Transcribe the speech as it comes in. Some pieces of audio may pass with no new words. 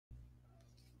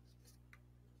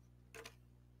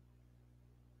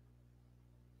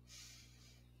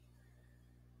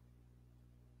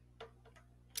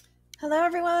Hello,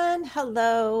 everyone.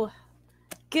 Hello.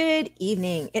 Good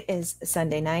evening. It is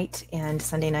Sunday night, and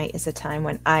Sunday night is a time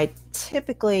when I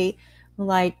typically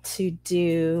like to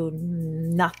do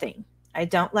nothing. I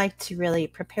don't like to really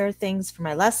prepare things for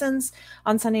my lessons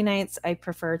on Sunday nights. I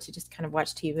prefer to just kind of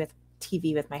watch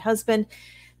TV with my husband,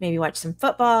 maybe watch some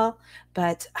football,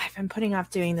 but I've been putting off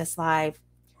doing this live.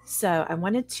 So I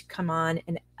wanted to come on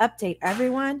and update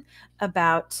everyone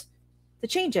about the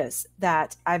changes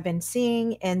that I've been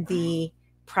seeing in the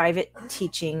private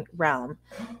teaching realm.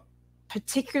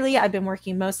 Particularly, I've been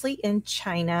working mostly in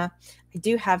China. I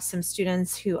do have some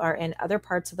students who are in other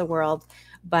parts of the world,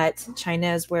 but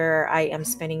China is where I am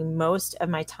spending most of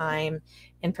my time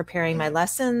in preparing my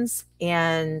lessons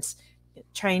and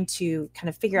trying to kind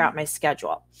of figure out my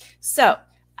schedule. So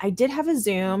I did have a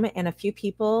Zoom, and a few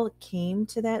people came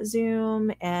to that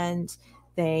Zoom and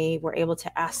they were able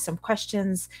to ask some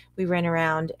questions. We ran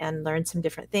around and learned some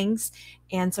different things.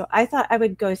 And so I thought I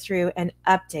would go through an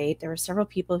update. There were several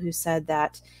people who said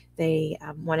that they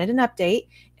wanted an update.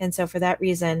 And so for that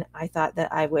reason, I thought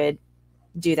that I would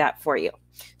do that for you.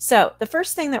 So the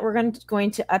first thing that we're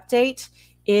going to update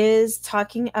is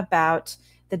talking about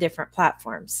the different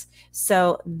platforms.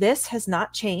 So this has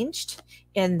not changed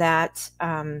in that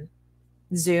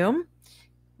Zoom,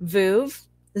 Vuv,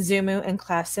 Zumu, and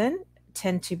Klassen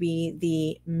tend to be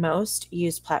the most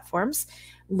used platforms.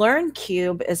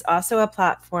 LearnCube is also a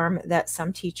platform that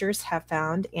some teachers have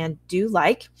found and do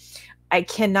like. I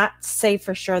cannot say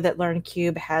for sure that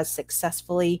LearnCube has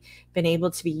successfully been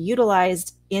able to be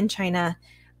utilized in China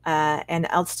and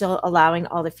still allowing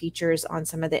all the features on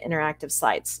some of the interactive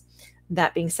slides.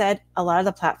 That being said, a lot of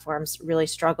the platforms really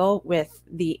struggle with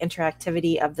the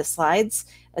interactivity of the slides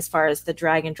as far as the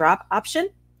drag and drop option.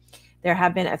 There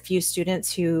have been a few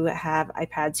students who have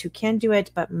iPads who can do it,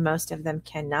 but most of them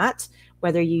cannot,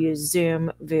 whether you use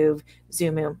Zoom, Vuv,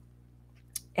 Zumu,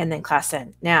 and then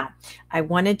Klassen. Now, I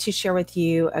wanted to share with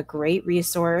you a great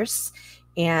resource,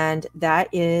 and that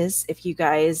is, if you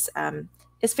guys,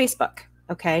 is Facebook,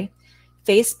 okay?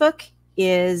 Facebook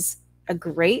is a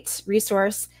great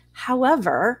resource.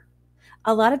 However,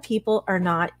 a lot of people are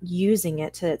not using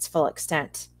it to its full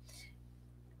extent.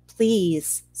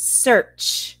 Please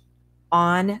search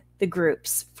on the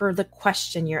groups for the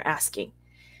question you're asking.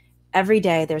 Every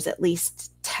day, there's at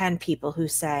least 10 people who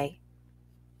say,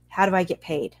 how do I get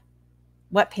paid?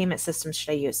 What payment system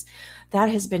should I use? That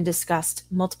has been discussed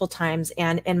multiple times.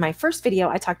 And in my first video,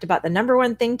 I talked about the number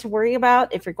one thing to worry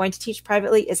about if you're going to teach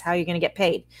privately is how you're going to get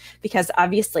paid, because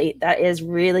obviously that is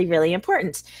really, really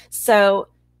important. So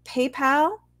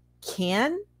PayPal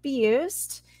can be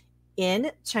used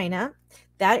in China.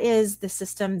 That is the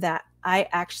system that I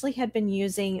actually had been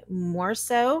using more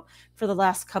so for the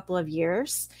last couple of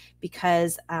years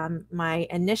because my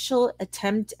initial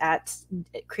attempt at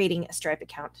creating a Stripe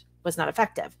account was not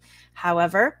effective.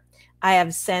 However, I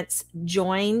have since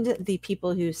joined the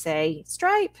people who say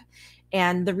Stripe,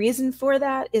 and the reason for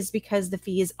that is because the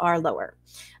fees are lower.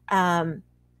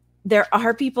 There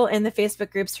are people in the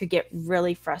Facebook groups who get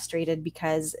really frustrated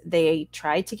because they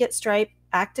try to get Stripe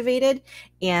activated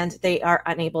and they are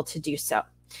unable to do so.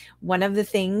 One of the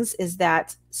things is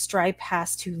that Stripe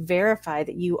has to verify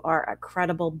that you are a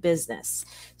credible business.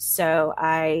 So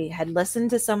I had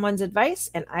listened to someone's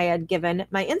advice and I had given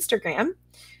my Instagram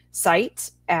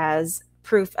site as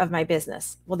proof of my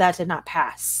business. Well, that did not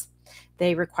pass.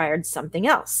 They required something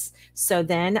else. So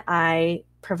then I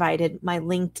provided my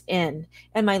LinkedIn,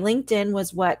 and my LinkedIn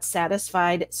was what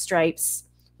satisfied Stripe's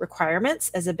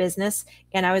requirements as a business,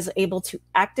 and I was able to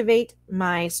activate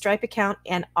my Stripe account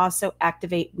and also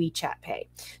activate WeChat Pay.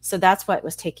 So that's what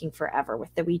was taking forever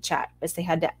with the WeChat, is they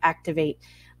had to activate,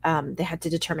 they had to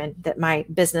determine that my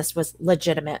business was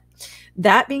legitimate.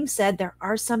 That being said, there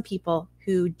are some people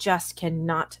who just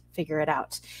cannot figure it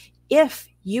out. If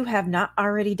you have not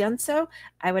already done so,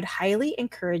 I would highly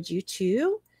encourage you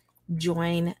to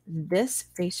join this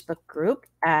Facebook group,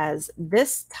 as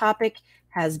this topic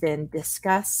has been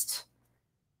discussed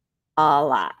a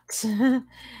lot.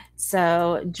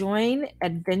 So join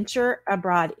Adventure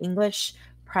Abroad English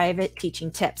Private Teaching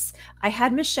Tips. I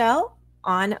had Michelle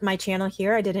on my channel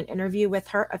here. I did an interview with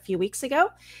her a few weeks ago,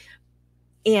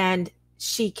 and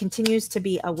she continues to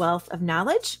be a wealth of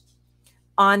knowledge.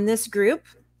 On this group,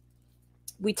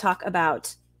 we talk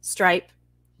about Stripe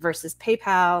versus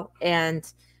PayPal and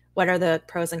what are the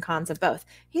pros and cons of both.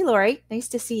 Hey, Lori, nice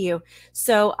to see you.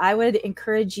 So I would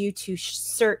encourage you to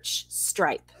search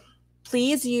Stripe.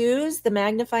 Please use the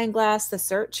magnifying glass, the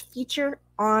search feature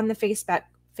on the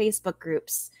Facebook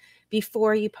groups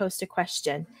before you post a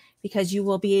question, because you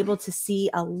will be able to see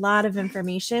a lot of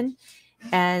information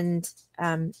and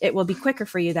it will be quicker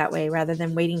for you that way rather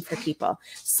than waiting for people.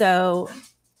 So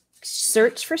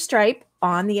search for Stripe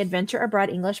on the Adventure Abroad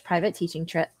English private teaching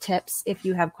tips if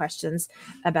you have questions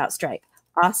about Stripe.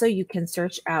 Also, you can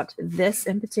search out this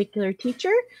in particular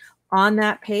teacher on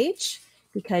that page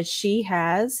because she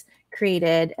has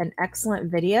created an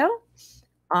excellent video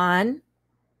on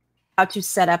how to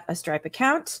set up a Stripe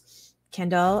account.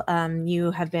 Kendall,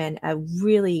 you have been a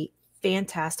really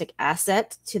fantastic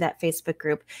asset to that Facebook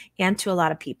group and to a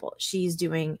lot of people. She's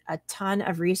doing a ton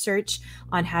of research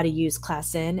on how to use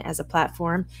ClassIn as a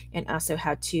platform and also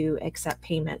how to accept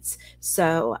payments.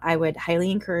 So I would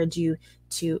highly encourage you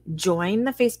to join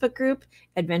the Facebook group,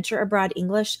 Adventure Abroad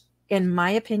English. In my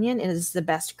opinion, it is the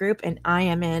best group, and I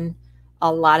am in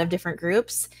a lot of different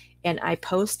groups. And I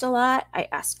post a lot. I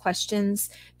ask questions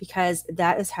because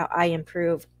that is how I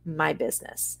improve my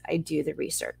business. I do the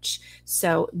research.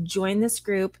 So join this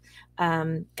group,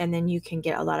 and then you can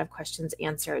get a lot of questions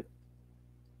answered.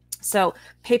 So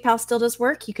PayPal still does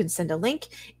work. You can send a link.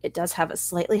 It does have a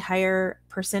slightly higher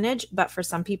percentage, but for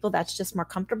some people, that's just more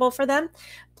comfortable for them.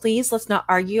 Please, let's not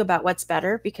argue about what's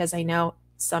better, because I know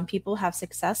some people have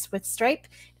success with Stripe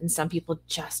and some people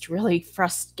just really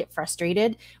get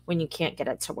frustrated when you can't get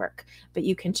it to work. But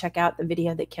you can check out the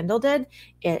video that Kendall did.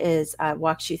 It is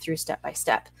walks you through step by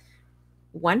step.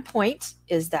 One point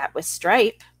is that with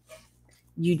Stripe,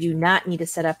 you do not need to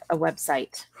set up a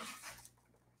website.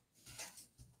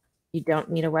 You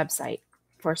don't need a website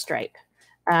for Stripe.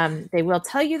 They will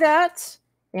tell you that,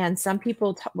 and some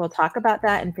people will talk about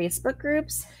that in Facebook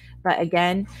groups. But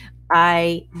again,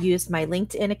 I used my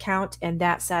LinkedIn account, and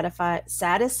that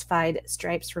satisfied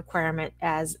Stripe's requirement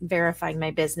as verifying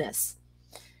my business.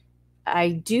 I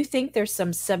do think there's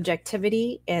some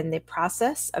subjectivity in the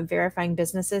process of verifying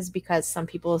businesses, because some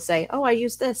people say, oh, I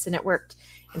used this and it worked.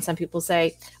 And some people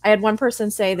say, I had one person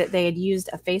say that they had used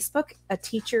a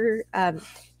teacher,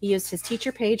 he used his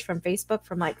teacher page from Facebook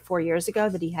from like 4 years ago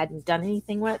that he hadn't done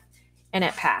anything with, and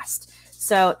it passed.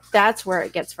 So that's where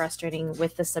it gets frustrating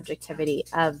with the subjectivity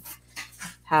of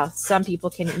how some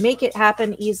people can make it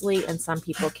happen easily and some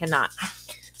people cannot.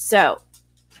 So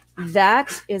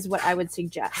that is what I would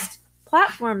suggest.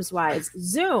 Platforms wise,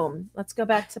 Zoom, let's go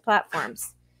back to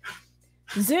platforms.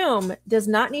 Zoom does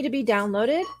not need to be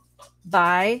downloaded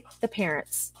by the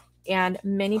parents. And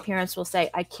many parents will say,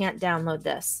 I can't download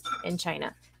this in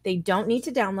China. They don't need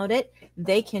to download it.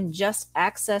 They can just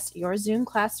access your Zoom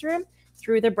classroom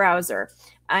through the browser.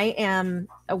 I am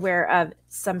aware of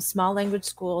some small language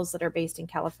schools that are based in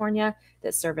California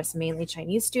that service mainly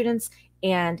Chinese students,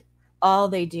 and all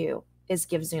they do is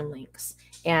give Zoom links,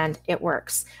 and it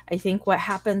works. I think what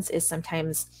happens is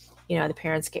sometimes, the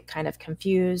parents get kind of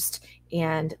confused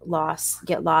and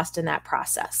get lost in that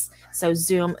process. So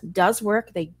Zoom does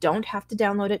work. They don't have to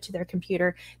download it to their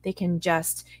computer. They can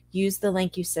just use the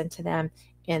link you sent to them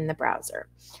in the browser.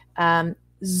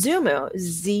 Zumu,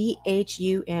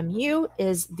 Z-H-U-M-U,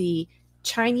 is the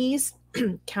Chinese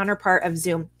counterpart of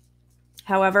Zoom.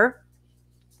 However,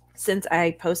 since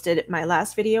I posted my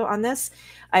last video on this,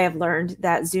 I have learned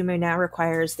that Zumu now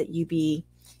requires that you be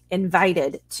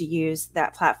invited to use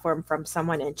that platform from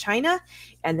someone in China,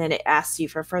 and then it asks you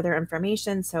for further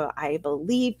information. So I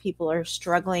believe people are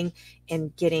struggling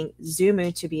in getting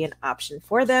Zumu to be an option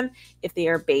for them if they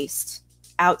are based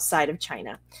outside of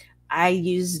China. I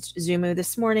used Zumu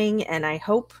this morning, and I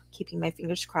hope, keeping my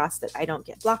fingers crossed, that I don't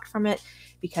get blocked from it,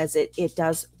 because it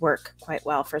does work quite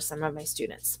well for some of my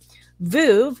students.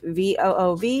 Voov,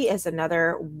 V-O-O-V, is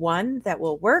another one that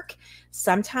will work.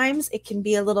 Sometimes it can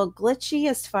be a little glitchy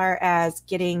as far as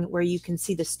getting where you can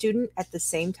see the student at the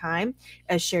same time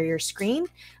as share your screen.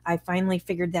 I finally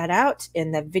figured that out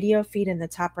in the video feed in the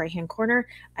top right-hand corner.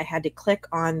 I had to click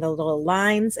on the little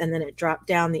lines, and then it dropped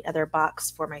down the other box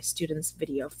for my students'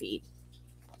 video feed.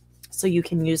 So you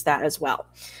can use that as well.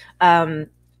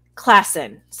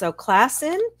 ClassIn. So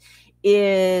ClassIn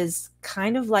is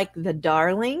kind of like the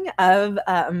darling of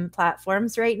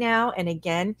platforms right now. And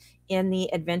again, in the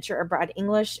Adventure Abroad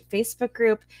English Facebook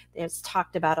group, it's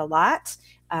talked about a lot.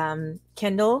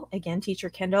 Kendall, again, teacher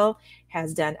Kendall,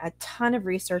 has done a ton of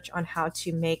research on how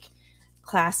to make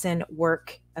ClassIn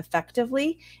work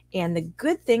effectively. And the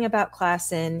good thing about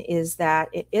ClassIn is that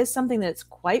it is something that's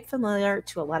quite familiar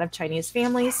to a lot of Chinese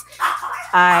families.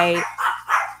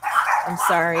 I'm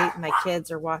sorry, my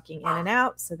kids are walking in and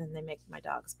out, so then they make my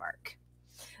dogs bark.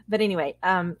 But anyway,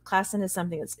 ClassIn is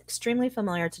something that's extremely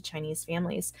familiar to Chinese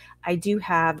families. I do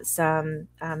have several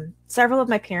of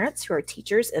my parents who are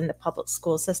teachers in the public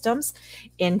school systems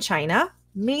in China,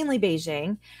 mainly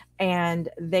Beijing, and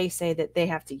they say that they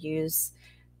have to use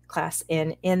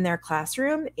ClassIn in their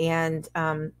classroom. And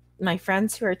my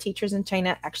friends who are teachers in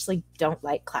China actually don't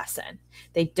like Klassen.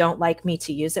 They don't like me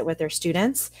to use it with their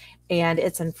students. And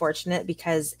it's unfortunate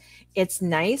because it's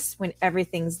nice when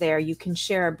everything's there. You can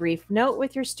share a brief note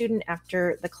with your student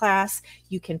after the class.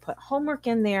 You can put homework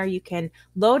in there. You can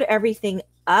load everything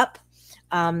up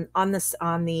you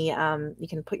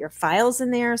can put your files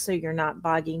in there so you're not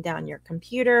bogging down your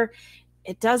computer.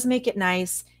 It does make it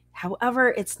nice. However,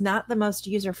 it's not the most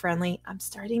user-friendly. I'm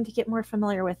starting to get more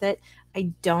familiar with it.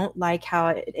 I don't like how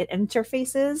it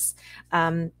interfaces.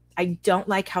 I don't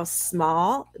like how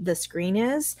small the screen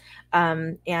is.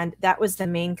 And that was the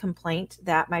main complaint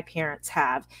that my parents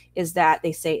have, is that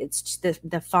they say it's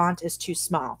the font is too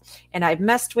small. And I've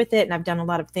messed with it and I've done a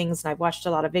lot of things and I've watched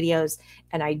a lot of videos.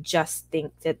 And I just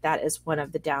think that that is one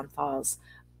of the downfalls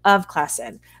of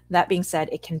Klassen. That being said,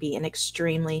 it can be an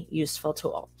extremely useful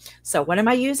tool. So what am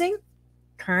I using?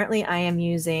 Currently, I am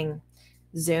using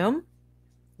Zoom,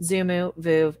 Zoomoo,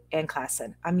 Voov, and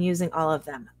Klassen. I'm using all of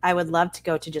them. I would love to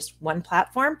go to just one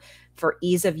platform for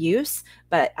ease of use,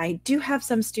 but I do have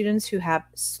some students who have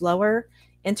slower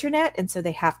internet, and so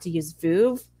they have to use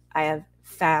Voov. I have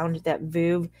found that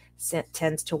Voov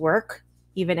tends to work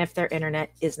even if their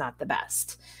internet is not the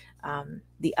best.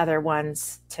 The other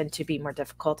ones tend to be more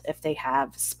difficult if they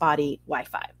have spotty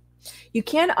Wi-Fi. You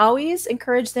can always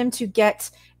encourage them to get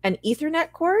an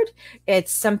Ethernet cord.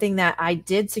 It's something that I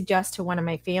did suggest to one of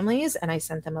my families, and I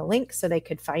sent them a link so they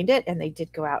could find it, and they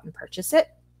did go out and purchase it.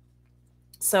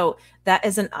 So that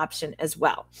is an option as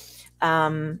well.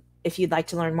 If you'd like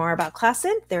to learn more about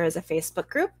Klassen, there is a Facebook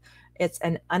group. It's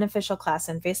an unofficial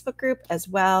Klassen Facebook group as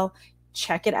well.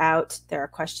 Check it out. There are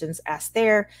questions asked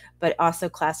there, but also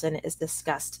Klassen is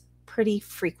discussed pretty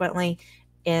frequently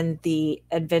in the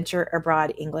Adventure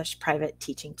Abroad English Private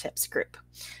Teaching Tips group.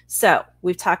 So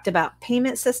we've talked about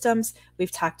payment systems,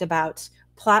 we've talked about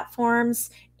platforms,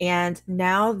 and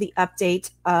now the update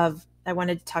of, I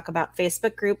wanted to talk about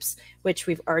Facebook groups, which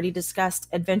we've already discussed.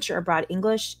 Adventure Abroad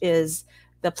English is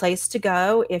the place to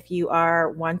go if you are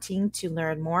wanting to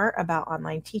learn more about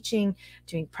online teaching,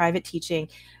 doing private teaching.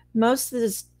 Most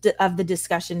of the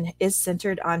discussion is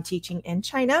centered on teaching in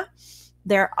China.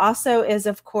 There also is,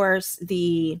 of course,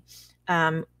 the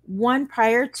one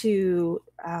prior to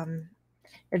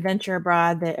Adventure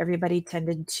Abroad that everybody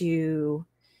tended to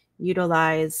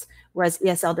utilize was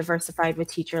ESL Diversified with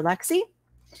Teacher Lexi.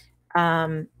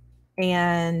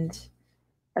 And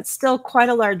that's still quite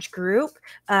a large group.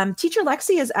 Teacher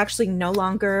Lexi is actually no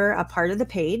longer a part of the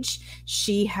page.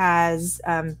 She has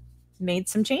made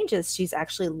some changes. She's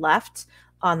actually left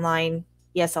online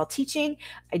ESL teaching.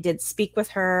 I did speak with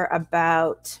her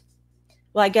about,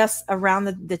 well, I guess around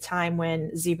the time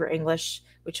when Zebra English,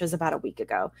 which was about a week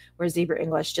ago, where Zebra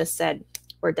English just said,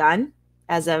 we're done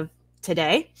as of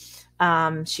today.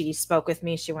 She spoke with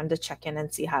me. She wanted to check in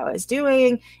and see how I was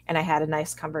doing. And I had a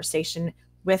nice conversation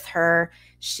with her.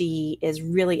 She is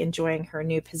really enjoying her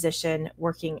new position,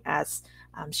 working as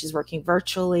she's working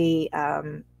virtually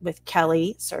with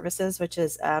Kelly Services, which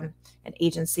is an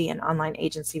agency, an online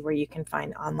agency where you can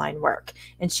find online work.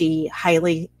 And she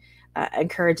highly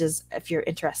encourages, if you're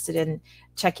interested in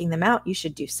checking them out, you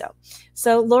should do so.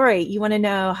 So Lori, you want to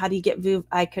know, how do you get Voov?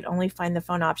 I could only find the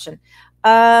phone option.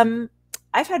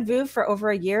 I've had Voov for over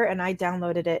a year and I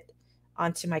downloaded it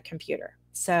onto my computer.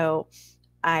 So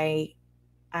I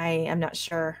am not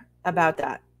sure about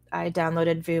that. I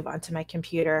downloaded Voov onto my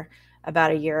computer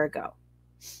about a year ago.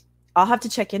 I'll have to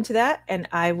check into that and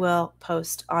I will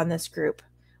post on this group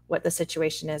what the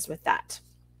situation is with that.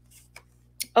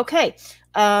 Okay,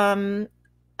 and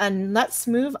let's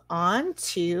move on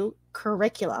to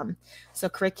curriculum. So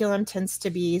curriculum tends to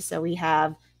be, so we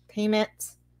have payment,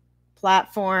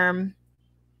 platform,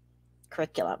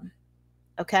 curriculum.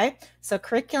 Okay, so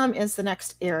curriculum is the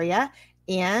next area.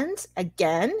 And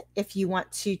again, if you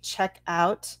want to check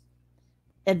out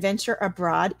Adventure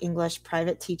Abroad English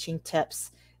Private Teaching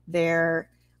Tips, there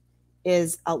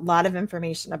is a lot of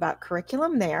information about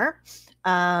curriculum there.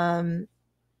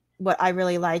 What I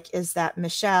really like is that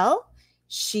Michelle,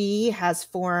 she has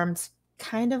formed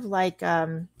kind of like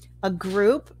a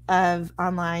group of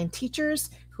online teachers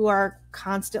who are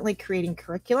constantly creating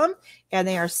curriculum, and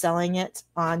they are selling it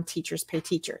on Teachers Pay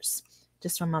Teachers.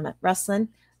 Just one moment. Ruslan,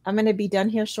 I'm going to be done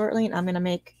here shortly, and I'm going to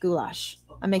make goulash.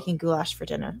 I'm making goulash for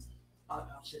dinner.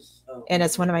 And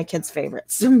it's one of my kids'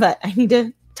 favorites, but I need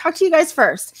to talk to you guys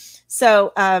first.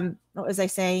 So what was I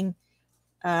saying?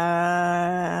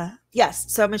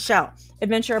 Yes. So Michelle,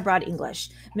 Adventure Abroad English.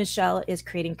 Michelle is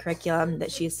creating curriculum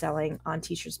that she's selling on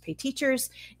Teachers Pay Teachers,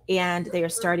 and they are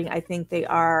starting. I think they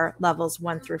are levels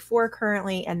 1 through 4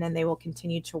 currently, and then they will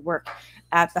continue to work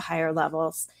at the higher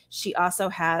levels. She also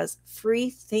has free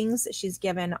things that she's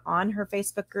given on her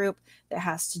Facebook group that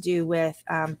has to do with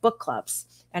book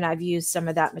clubs, and I've used some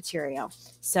of that material.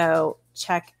 So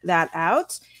check that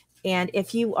out. And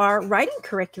if you are writing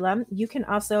curriculum, you can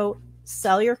also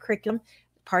sell your curriculum,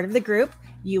 part of the group.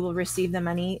 You will receive the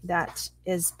money that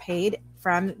is paid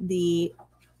from the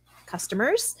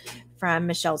customers from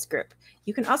Michelle's group.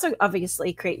 You can also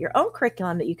obviously create your own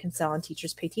curriculum that you can sell on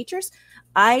Teachers Pay Teachers.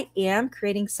 I am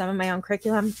creating some of my own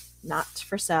curriculum, not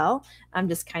for sale. I'm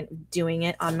just kind of doing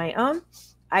it on my own.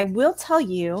 I will tell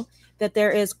you that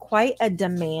there is quite a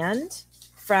demand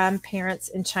from parents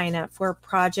in China for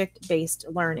project-based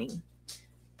learning.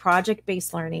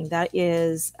 Project-based learning, that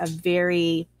is a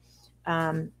very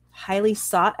highly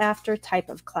sought after type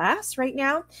of class right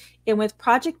now. And with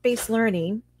project-based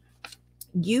learning,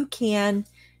 you can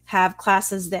have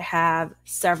classes that have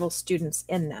several students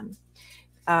in them.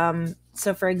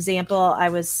 So for example, I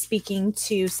was speaking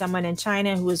to someone in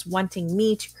China who was wanting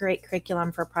me to create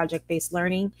curriculum for project-based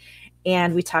learning.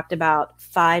 And we talked about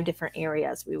 5 different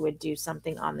areas. We would do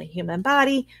something on the human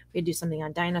body. We'd do something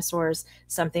on dinosaurs,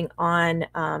 something on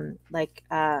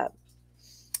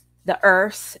the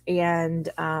earth and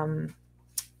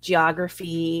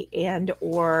geography, and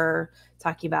or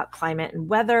talking about climate and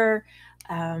weather.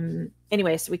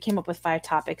 Anyway, so we came up with 5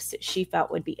 topics that she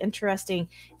felt would be interesting.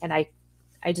 And I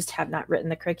just have not written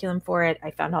the curriculum for it.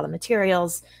 I found all the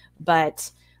materials,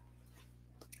 but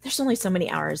there's only so many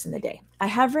hours in the day. I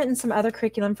have written some other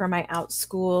curriculum for my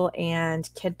OutSchool and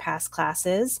KidPass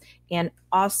classes. And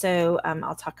also,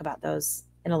 I'll talk about those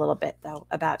in a little bit, though,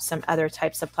 about some other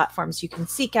types of platforms you can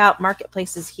seek out,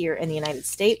 marketplaces here in the United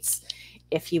States,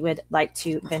 if you would like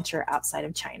to venture outside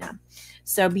of China.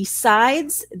 So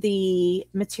besides the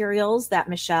materials that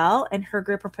Michelle and her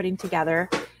group are putting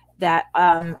together that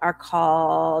are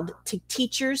called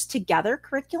Teachers Together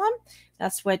Curriculum,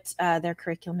 that's what their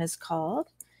curriculum is called.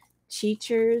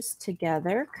 Teachers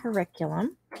Together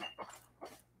Curriculum.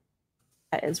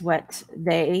 That is what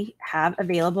they have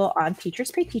available on Teachers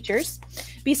Pay Teachers.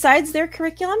 Besides their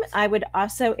curriculum, I would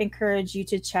also encourage you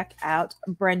to check out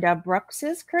Brenda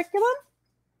Brooks's curriculum.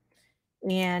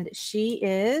 And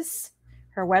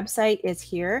her website is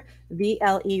here,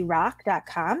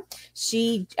 vlerock.com.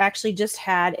 She actually just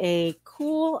had a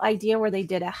cool idea where they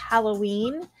did a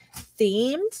Halloween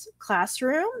themed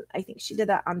classroom. I think she did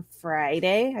that on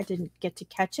Friday. I didn't get to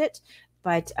catch it,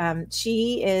 but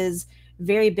she is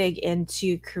very big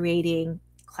into creating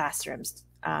classrooms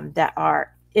that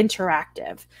are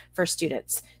interactive for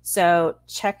students. So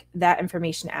check that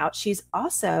information out. She's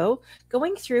also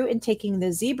going through and taking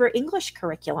the Zebra English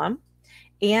curriculum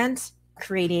and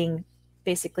creating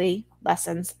basically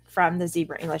lessons from the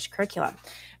Zebra English curriculum.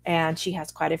 And she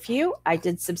has quite a few. I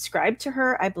did subscribe to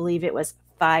her. I believe it was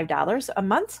 $5 a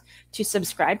month to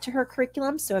subscribe to her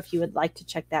curriculum. So if you would like to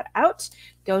check that out,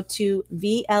 go to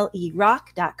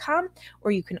vlerock.com,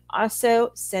 or you can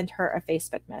also send her a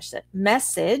Facebook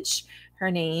message. Her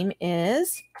name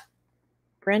is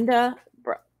Brenda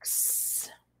Brooks.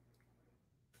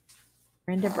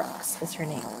 Brenda Brooks is her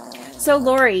name. So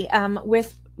Lori,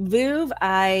 with Vuv,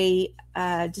 I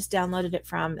just downloaded it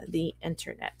from the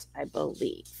internet, I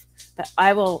believe, but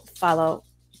I will follow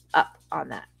up on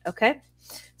that. Okay.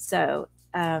 So,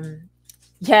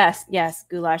 yes,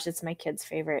 goulash. It's my kids'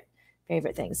 favorite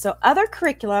thing. So other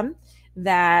curriculum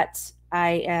that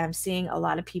I am seeing a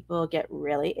lot of people get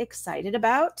really excited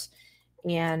about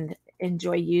and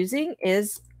enjoy using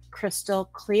is Crystal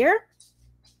Clear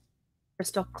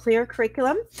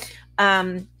curriculum.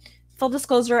 Full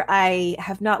disclosure, I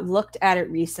have not looked at it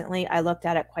recently. I looked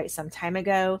at it quite some time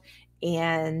ago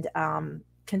and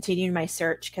continued my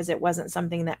search because it wasn't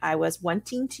something that I was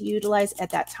wanting to utilize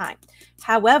at that time.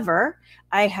 However,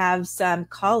 I have some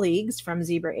colleagues from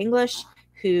Zebra English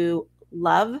who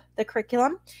love the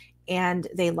curriculum, and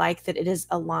they like that it is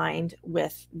aligned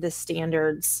with the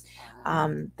standards,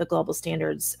 the global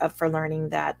standards for learning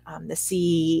that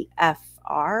the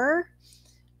CFR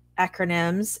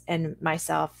acronyms and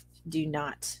myself do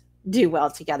not do well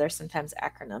together. Sometimes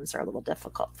acronyms are a little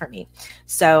difficult for me.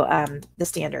 So the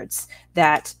standards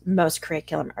that most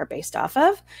curriculum are based off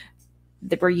of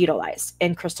that were utilized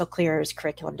in Crystal Clear's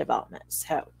curriculum development.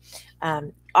 So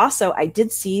also I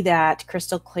did see that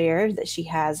Crystal Clear, that she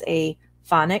has a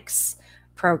phonics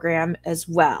program as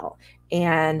well.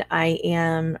 And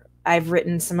I've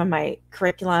written some of my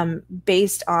curriculum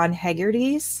based on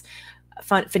Hegarty's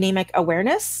phonemic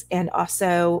awareness, and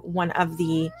also one of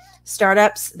the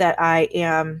startups that I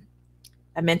am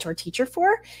a mentor teacher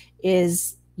for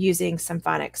is using some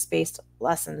phonics based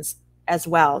lessons as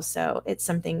well. So it's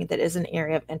something that is an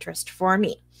area of interest for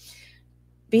me.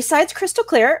 Besides Crystal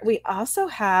Clear, we also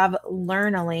have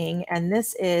Learnaling, and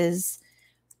this is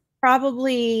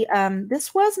probably,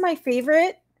 this was my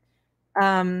favorite.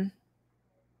 And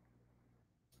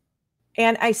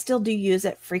I still do use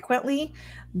it frequently,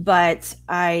 but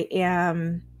I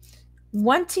am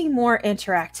wanting more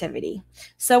interactivity.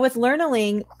 So with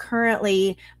Learnaling,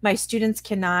 currently my students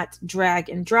cannot drag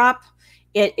and drop.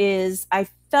 It is, I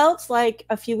felt like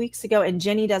a few weeks ago, and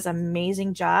Jenny does an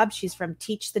amazing job. She's from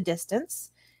Teach the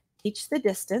Distance. Teach the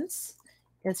Distance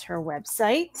is her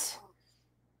website.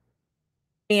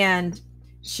 And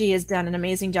she has done an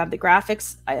amazing job. The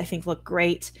graphics, I think, look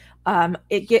great.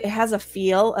 It has a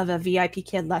feel of a VIP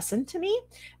kid lesson to me.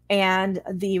 And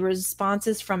the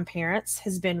responses from parents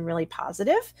has been really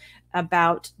positive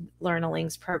about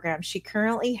Learnaling's program. She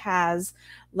currently has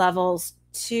levels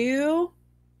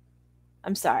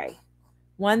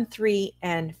 1, 3,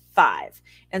 and 5.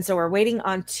 And so we're waiting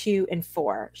on 2 and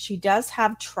 4. She does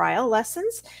have trial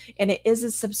lessons, and it is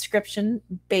a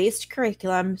subscription-based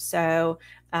curriculum. So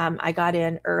I got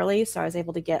in early, so I was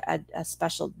able to get a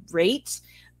special rate.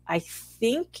 I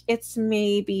think it's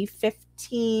maybe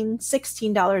 $15,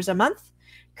 $16 a month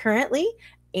currently,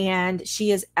 and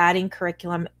she is adding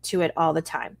curriculum to it all the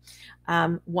time.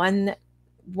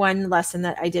 One lesson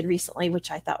that I did recently,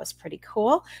 which I thought was pretty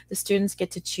cool, the students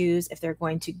get to choose if they're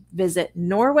going to visit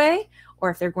Norway or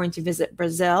if they're going to visit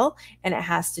Brazil, and it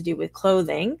has to do with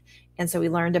clothing. And so we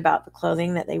learned about the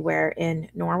clothing that they wear in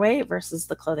Norway versus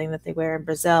the clothing that they wear in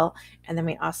Brazil. And then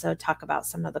we also talk about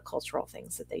some of the cultural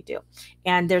things that they do.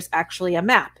 And there's actually a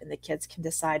map, and the kids can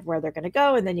decide where they're going to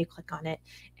go. And then you click on it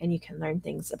and you can learn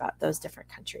things about those different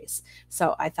countries.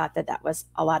 So I thought that that was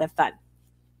a lot of fun.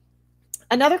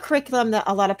 Another curriculum that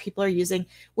a lot of people are using,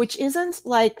 which isn't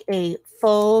like a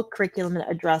full curriculum that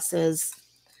addresses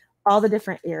all the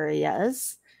different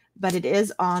areas, but it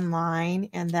is online,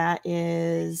 and that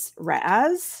is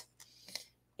RAS.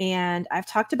 And I've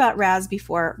talked about RAS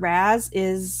before. RAS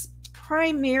is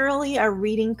primarily a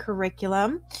reading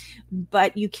curriculum,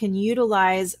 but you can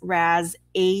utilize RAS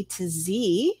A to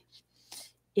Z.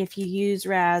 If you use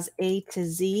RAS A to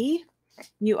Z,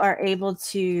 you are able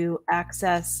to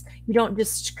access, you don't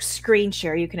just screen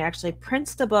share, you can actually print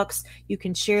the books, you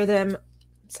can share them.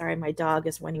 Sorry, my dog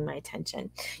is wanting my attention.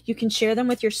 You can share them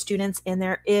with your students, and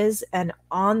there is an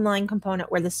online component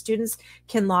where the students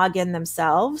can log in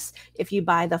themselves if you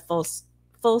buy the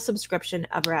full subscription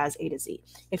of RAS A to Z.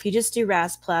 If you just do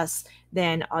RAS Plus,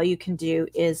 then all you can do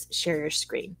is share your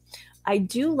screen. I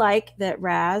do like that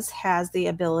RAS has the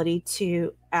ability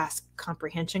to ask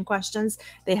comprehension questions.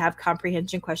 They have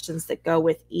comprehension questions that go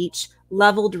with each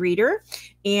leveled reader,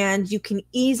 and you can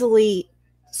easily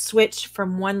switch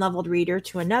from one leveled reader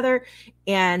to another.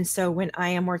 And so when I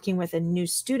am working with a new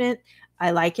student,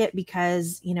 I like it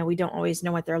because, you know, we don't always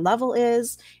know what their level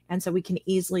is. And so we can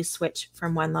easily switch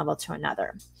from one level to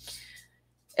another.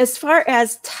 As far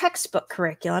as textbook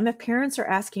curriculum, if parents are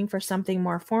asking for something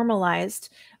more formalized,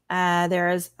 there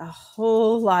is a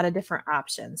whole lot of different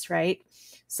options, right?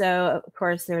 So of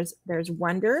course there's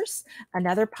Wonders.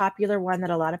 Another popular one that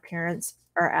a lot of parents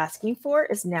are asking for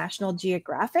is National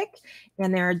Geographic,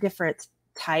 and there are different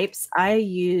types. I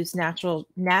use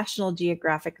National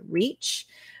Geographic Reach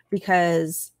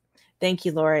because, thank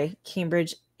you, Lori,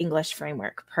 Cambridge English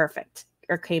Framework, perfect,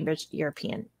 or Cambridge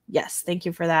European. Yes, thank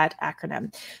you for that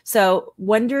acronym. So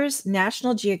Wonders,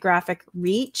 National Geographic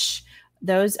Reach,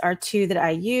 those are two that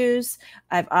I use.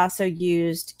 I've also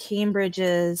used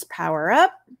Cambridge's Power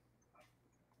Up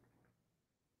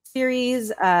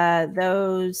series.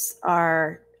 Those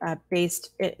are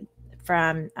based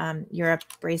from Europe,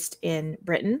 based in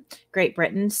Great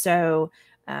Britain. So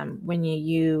when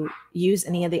you use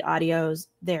any of the audios,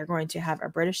 they're going to have a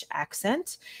British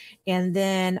accent. And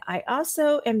then I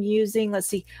also am using, let's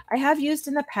see, I have used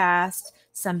in the past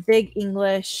some Big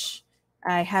English.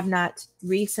 I have not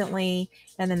recently.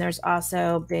 And then there's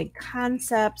also Big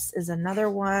Concepts is another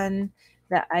one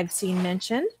that I've seen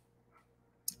mentioned.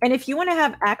 And if you want to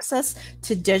have access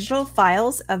to digital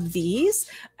files of these,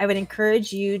 I would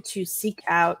encourage you to seek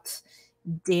out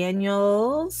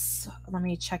Daniel's. Let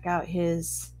me check out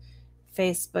his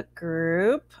Facebook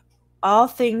group, All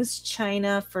Things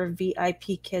China for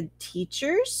VIP Kid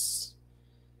Teachers.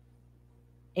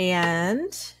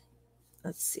 And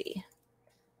let's see,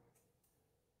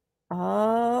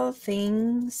 All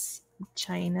Things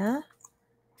China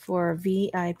for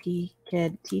VIP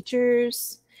Kid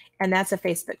Teachers. And that's a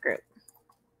Facebook group.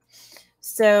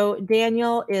 So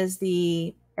Daniel is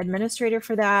the administrator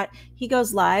for that. He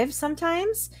goes live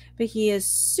sometimes, but he is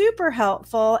super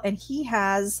helpful, and he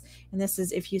has, and this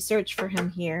is, if you search for him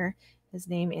here, his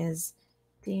name is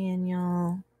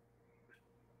Daniel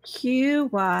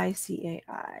Qycai.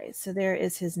 So there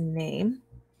is his name.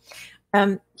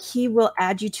 He will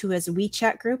add you to his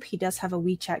WeChat group. He does have a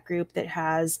WeChat group that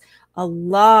has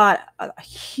a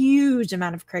huge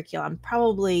amount of curriculum,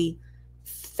 probably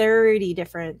 30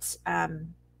 different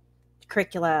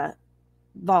curricula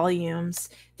volumes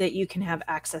that you can have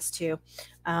access to.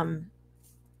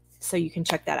 So you can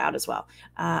check that out as well.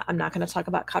 I'm not going to talk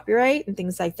about copyright and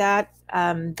things like that.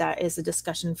 That is a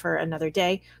discussion for another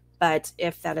day. But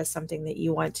if that is something that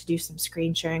you want to do some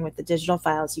screen sharing with the digital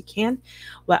files, you can.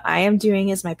 What I am doing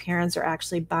is my parents are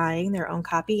actually buying their own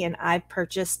copy, and I've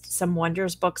purchased some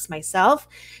Wonders books myself,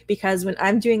 because when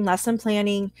I'm doing lesson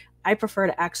planning, I prefer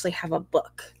to actually have a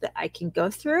book that I can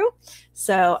go through.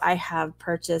 So I have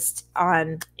purchased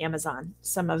on Amazon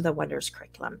some of the Wonders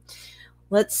curriculum.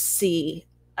 Let's see.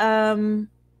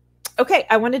 Okay,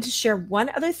 I wanted to share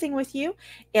one other thing with you,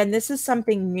 and this is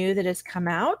something new that has come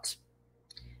out.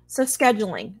 So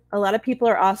scheduling. A lot of people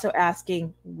are also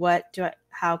asking,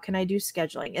 how can I do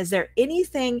scheduling? Is there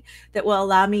anything that will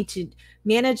allow me to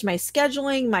manage my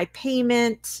scheduling, my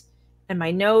payment, and my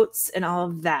notes and all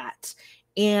of that?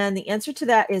 And the answer to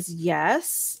that is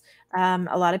yes.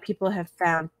 A lot of people have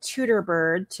found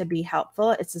TutorBird to be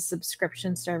helpful. It's a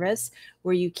subscription service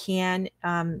where you can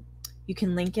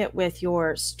link it with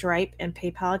your Stripe and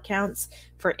PayPal accounts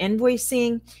for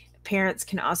invoicing. Parents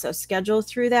can also schedule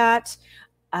through that.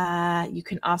 You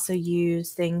can also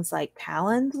use things like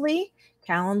Calendly.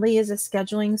 Calendly is a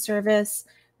scheduling service.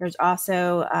 There's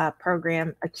also a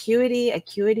program, Acuity.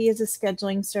 Acuity is a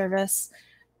scheduling service.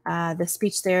 The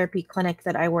speech therapy clinic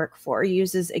that I work for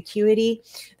uses Acuity.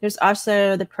 There's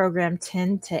also the program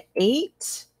 10 to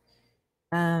 8.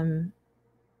 One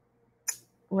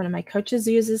of my coaches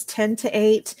uses 10 to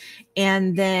 8.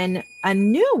 And then a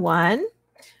new one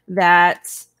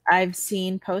that I've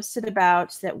seen posted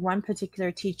about that one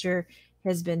particular teacher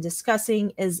has been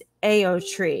discussing is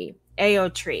AO-Tree.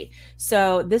 AO-Tree.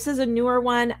 So this is a newer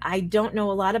one. I don't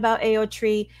know a lot about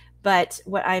AO-Tree, but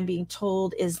what I'm being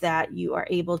told is that you are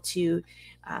able to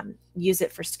use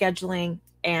it for scheduling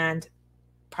and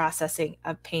processing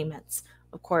of payments.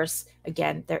 Of course,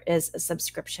 again, there is a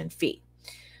subscription fee.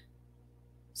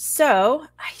 So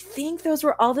I think those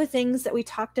were all the things that we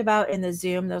talked about in the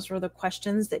Zoom. Those were the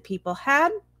questions that people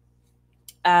had.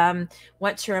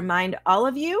 Want to remind all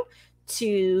of you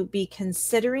to be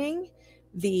considering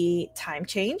the time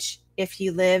change. If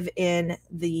you live in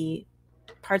the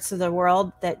parts of the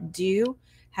world that do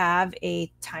have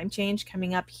a time change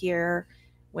coming up here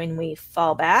when we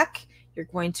fall back, you're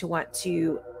going to want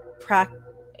to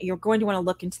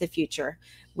look into the future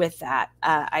with that.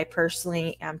 I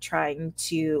personally am trying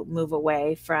to move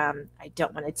away from, I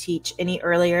don't want to teach any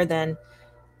earlier than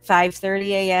 5:30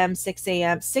 a.m., 6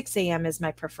 a.m. 6 a.m. is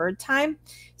my preferred time.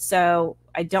 So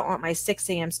I don't want my 6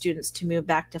 a.m. students to move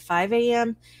back to 5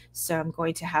 a.m. So I'm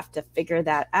going to have to figure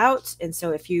that out. And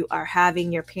so if you are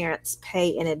having your parents pay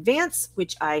in advance,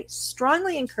 which I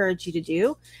strongly encourage you to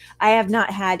do, I have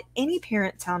not had any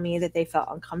parent tell me that they felt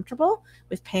uncomfortable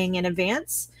with paying in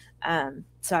advance.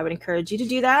 So I would encourage you to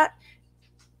do that.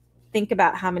 Think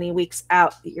about how many weeks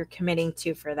out that you're committing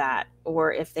to for that,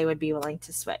 or if they would be willing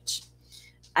to switch.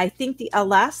 I think the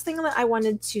last thing that I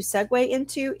wanted to segue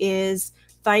into is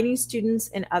finding students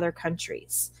in other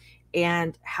countries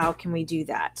and how can we do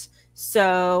that.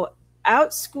 So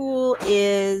OutSchool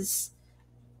is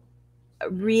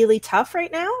really tough right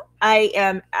now. I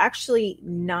am actually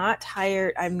not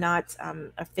hired. I'm not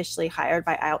officially hired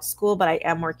by OutSchool, but I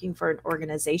am working for an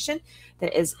organization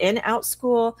that is in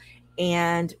OutSchool,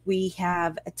 and we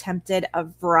have attempted a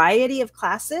variety of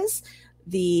classes.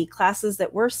 The classes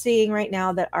that we're seeing right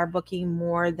now that are booking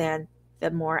more than the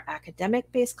more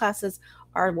academic-based classes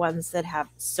are ones that have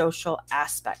social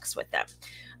aspects with them.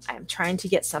 I'm trying to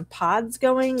get some pods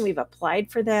going. We've applied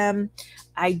for them.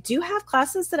 I do have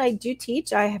classes that I do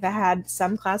teach. I have had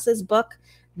some classes book,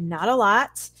 not a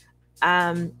lot.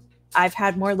 I've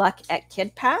had more luck at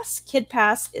KidPass.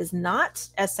 KidPass is not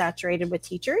as saturated with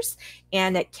teachers.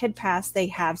 And at KidPass, they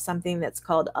have something that's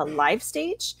called a live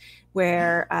stage,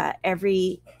 where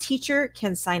every teacher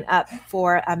can sign up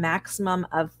for a maximum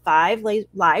of 5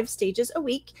 live stages a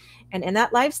week. And in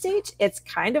that live stage, it's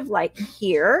kind of like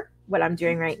here, what I'm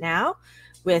doing right now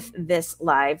with this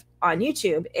live on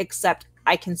YouTube, except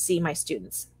I can see my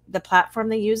students. The platform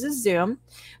they use is Zoom,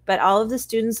 but all of the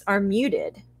students are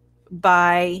muted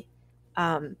by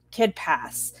Kid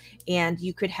Pass, and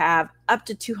you could have up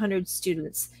to 200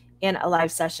 students in a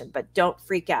live session. But don't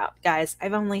freak out, guys.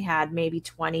 I've only had maybe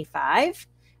 25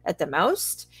 at the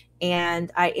most,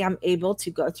 and I am able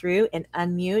to go through and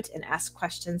unmute and ask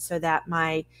questions so that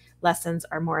my lessons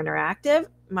are more interactive.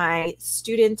 My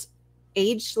student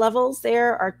age levels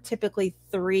there are typically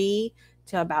 3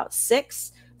 to about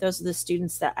 6. Those are the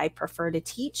students that I prefer to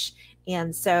teach,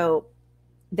 and so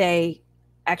they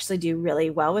actually do really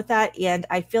well with that. And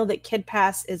I feel that Kid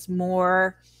Pass is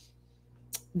more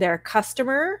their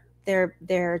customer,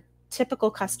 their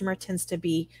typical customer tends to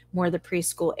be more the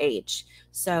preschool age.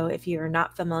 So if you're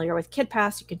not familiar with Kid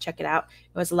Pass, you can check it out.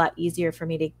 It was a lot easier for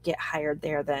me to get hired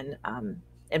there than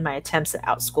in my attempts at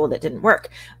Outschool that didn't work.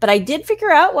 But I did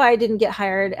figure out why I didn't get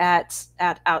hired at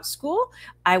Outschool.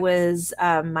 I was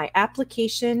my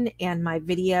application and my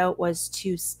video was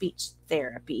too speech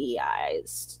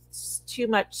therapyized. Too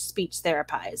much speech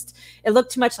therapized. It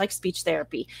looked too much like speech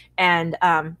therapy, and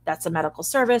that's a medical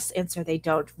service, and so they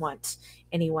don't want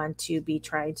anyone to be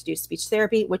trying to do speech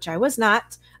therapy, which I was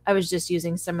not. I was just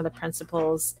using some of the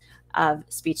principles of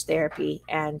speech therapy,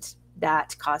 and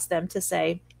that caused them to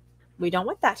say, we don't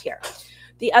want that here.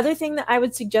 The other thing that I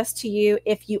would suggest to you,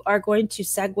 if you are going to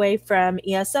segue from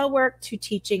ESL work to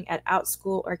teaching at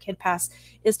Outschool or Kid Pass,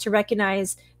 is to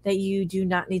recognize that you do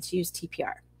not need to use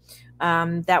TPR.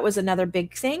 That was another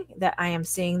big thing that I am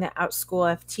seeing that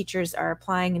Outschool, if teachers are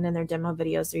applying and in their demo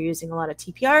videos they're using a lot of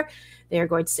TPR, they are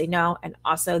going to say no. And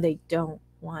also they don't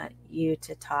want you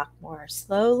to talk more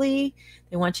slowly.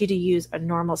 They want you to use a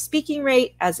normal speaking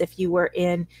rate as if you were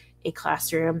in a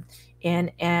classroom in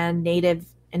an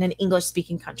English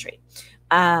speaking country.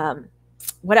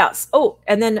 What else? Oh,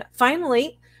 and then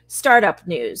finally, startup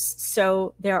news.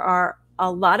 So there are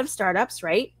a lot of startups,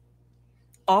 right?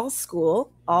 All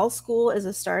School is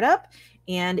a startup,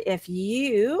 and if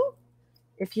you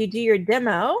do your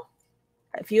demo,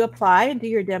 if you apply and do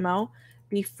your demo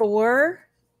before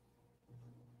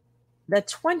the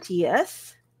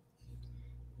 20th,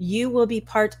 you will be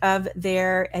part of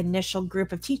their initial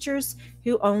group of teachers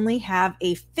who only have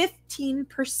a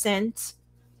 15%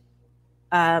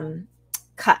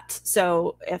 cut.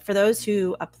 So for those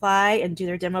who apply and do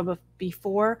their demo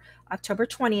before October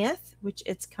 20th, which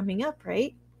it's coming up,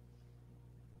 right?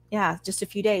 Yeah, just a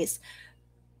few days.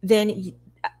 Then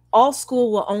All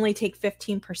School will only take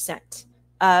 15%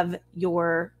 of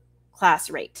your class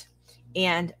rate.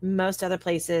 And most other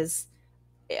places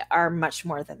are much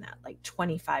more than that, like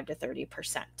 25 to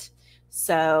 30%.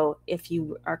 So if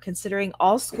you are considering,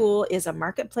 All School is a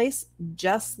marketplace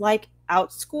just like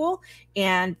Outschool,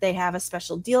 and they have a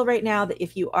special deal right now that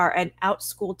if you are an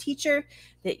Outschool teacher,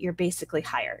 that you're basically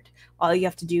hired. All you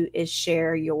have to do is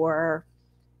share your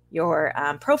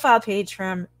profile page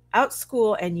from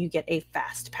Outschool and you get a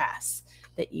fast pass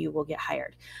that you will get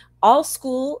hired. All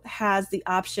School has the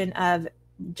option of,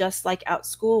 just like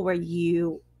Outschool, where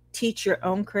you teach your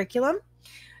own curriculum.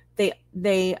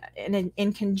 They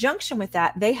in conjunction with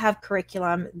that, they have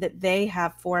curriculum that they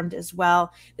have formed as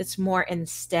well that's more in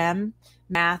STEM,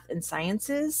 math and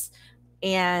sciences,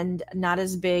 and not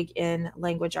as big in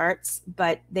language arts,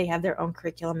 but they have their own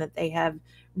curriculum that they have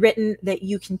written that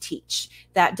you can teach.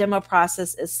 That demo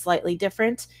process is slightly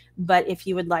different, but if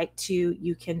you would like to,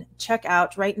 you can check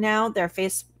out right now. Their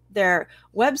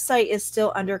website is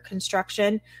still under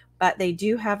construction, but they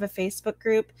do have a Facebook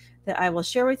group that I will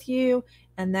share with you,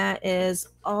 and that is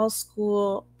All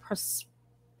School.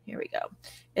 Here we go.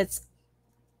 It's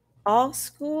All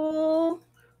School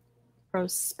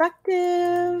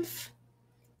Prospective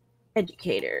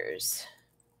Educators.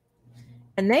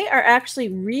 And they are actually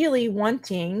really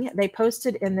wanting, they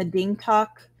posted in the Ding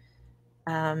Talk,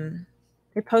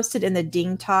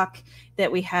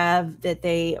 that we have, that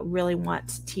they really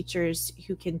want teachers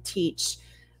who can teach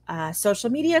social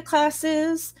media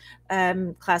classes,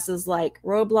 classes like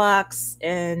Roblox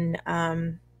and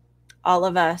All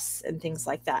of Us and things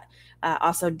like that.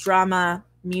 Also drama,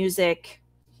 music,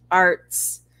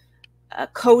 arts,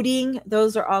 coding.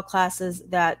 Those are all classes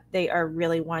that they are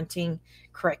really wanting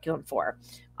curriculum for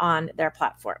on their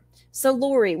platform. So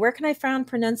Lori, where can I find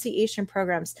pronunciation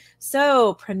programs?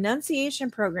 So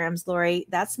pronunciation programs, Lori,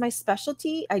 that's my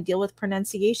specialty. I deal with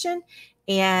pronunciation,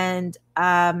 and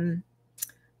I'm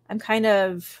kind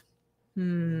of,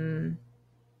 what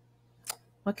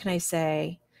can I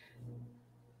say?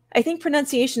 I think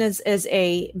pronunciation is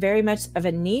a very much of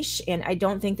a niche, and I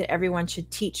don't think that everyone should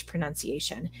teach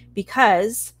pronunciation,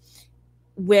 because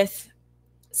with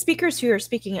speakers who are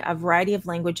speaking a variety of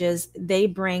languages, they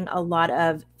bring a lot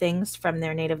of things from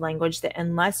their native language that,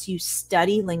 unless you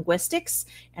study linguistics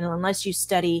and unless you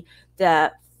study the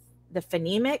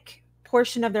phonemic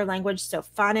portion of their language. So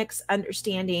phonics,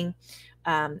 understanding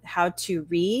how to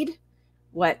read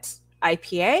what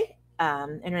IPA,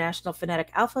 International Phonetic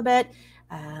Alphabet.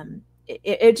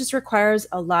 It just requires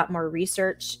a lot more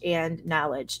research and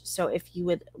knowledge. So if you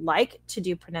would like to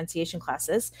do pronunciation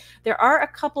classes, there are a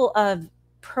couple of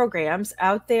programs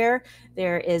out there.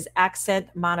 There is accent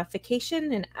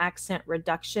modification and accent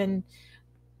reduction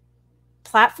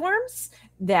platforms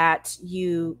that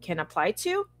you can apply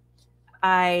to.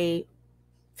 I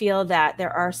feel that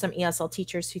there are some ESL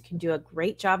teachers who can do a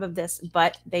great job of this,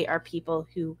 but they are people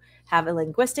who have a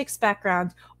linguistics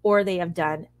background or they have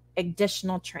done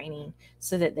additional training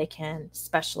so that they can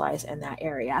specialize in that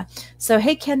area. So,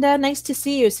 hey, Kenda, nice to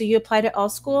see you. So you applied at All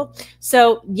School?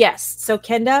 So yes. So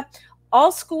Kenda,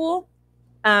 All School.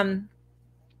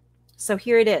 So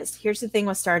here it is. Here's the thing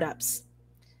with startups.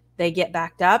 They get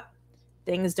backed up.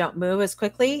 Things don't move as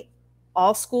quickly.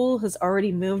 All School has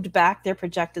already moved back their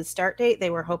projected start date. They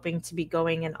were hoping to be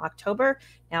going in October.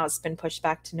 Now it's been pushed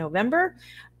back to November.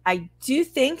 I do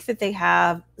think that they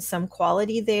have some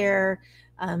quality there.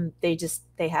 They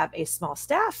have a small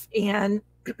staff and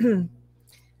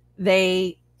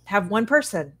they have one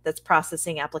person that's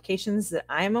processing applications that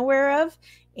I am aware of,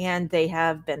 and they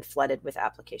have been flooded with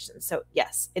applications. So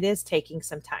yes, it is taking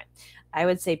some time. I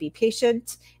would say be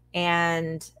patient,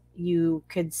 and you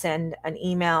could send an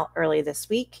email early this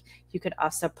week. You could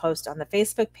also post on the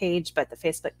Facebook page, but the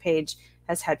Facebook page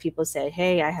has had people say,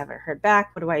 hey, I haven't heard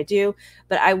back. What do I do?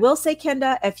 But I will say,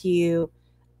 Kenda, if you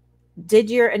did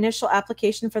your initial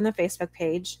application from the Facebook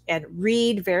page and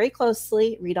read very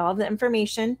closely, read all the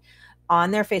information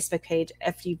on their Facebook page.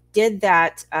 If you did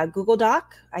that Google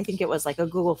Doc, I think it was like a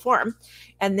Google form,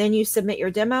 and then you submit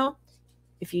your demo,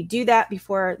 if you do that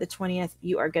before the 20th,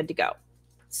 you are good to go.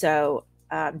 So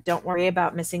don't worry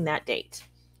about missing that date.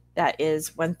 That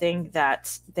is one thing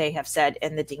that they have said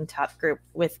in the Dean Top group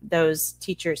with those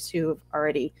teachers who have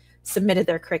already submitted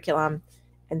their curriculum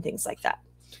and things like that.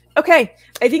 Okay,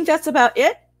 I think that's about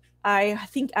it. I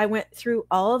think I went through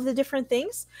all of the different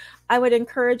things. I would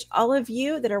encourage all of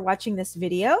you that are watching this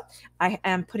video. I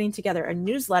am putting together a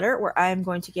newsletter where I am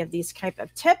going to give these type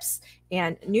of tips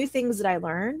and new things that I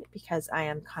learned, because I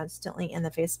am constantly in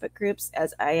the Facebook groups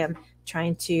as I am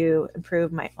trying to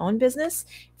improve my own business.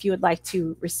 If you would like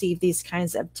to receive these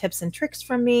kinds of tips and tricks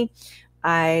from me,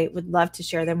 I would love to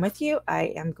share them with you. I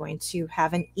am going to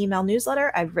have an email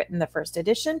newsletter. I've written the first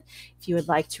edition. If you would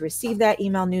like to receive that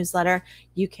email newsletter,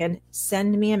 you can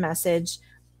send me a message.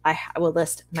 I will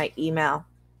list my email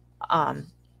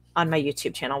on my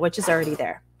YouTube channel, which is already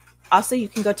there. Also, you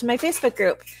can go to my Facebook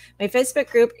group. My Facebook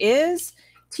group is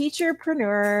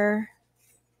Teacherpreneur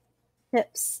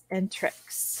Tips and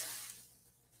Tricks.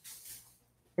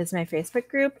 Is my Facebook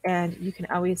group, and you can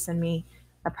always send me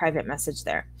a private message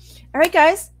there. All right,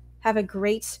 guys, have a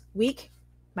great week.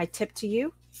 My tip to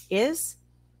you is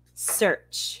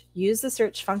search. Use the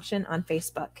search function on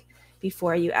Facebook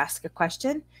before you ask a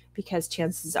question, because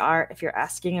chances are if you're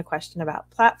asking a question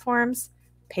about platforms,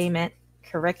 payment,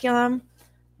 curriculum,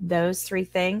 those three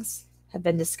things have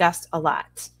been discussed a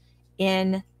lot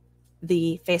in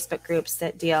the Facebook groups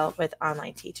that deal with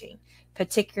online teaching,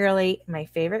 particularly my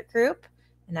favorite group,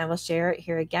 and I will share it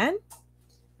here again.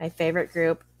 My favorite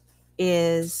group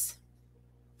is,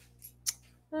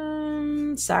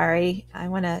 sorry, I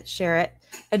want to share it.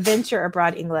 Adventure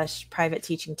Abroad English Private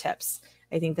Teaching Tips.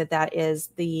 I think that that is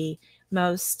the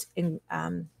most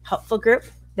helpful group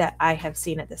that I have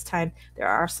seen at this time. There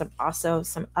are also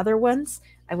some other ones.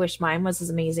 I wish mine was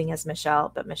as amazing as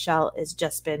Michelle, but Michelle has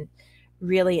just been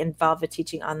really involved with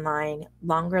teaching online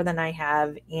longer than I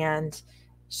have, and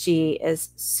she is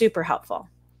super helpful.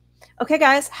 Okay,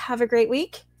 guys, have a great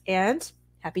week and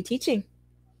happy teaching.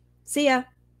 See ya.